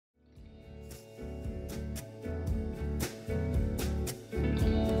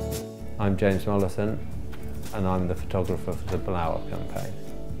I'm James Mollison and I'm the photographer for the Blauer campaign.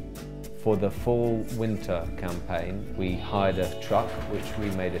 For the fall winter campaign we hired a truck which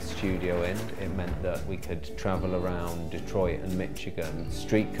we made a studio in. It meant that we could travel around Detroit and Michigan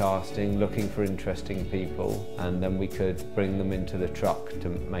street casting, looking for interesting people, and then we could bring them into the truck to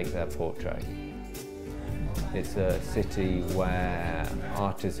make their portrait. It's a city where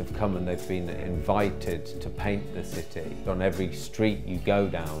artists have come and they've been invited to paint the city. On every street you go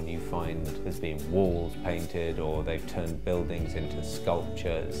down you find there's been walls painted or they've turned buildings into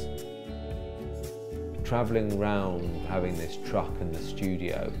sculptures. Travelling around having this truck and the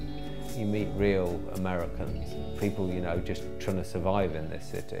studio, you meet real Americans, people, you know, just trying to survive in this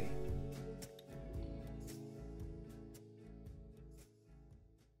city.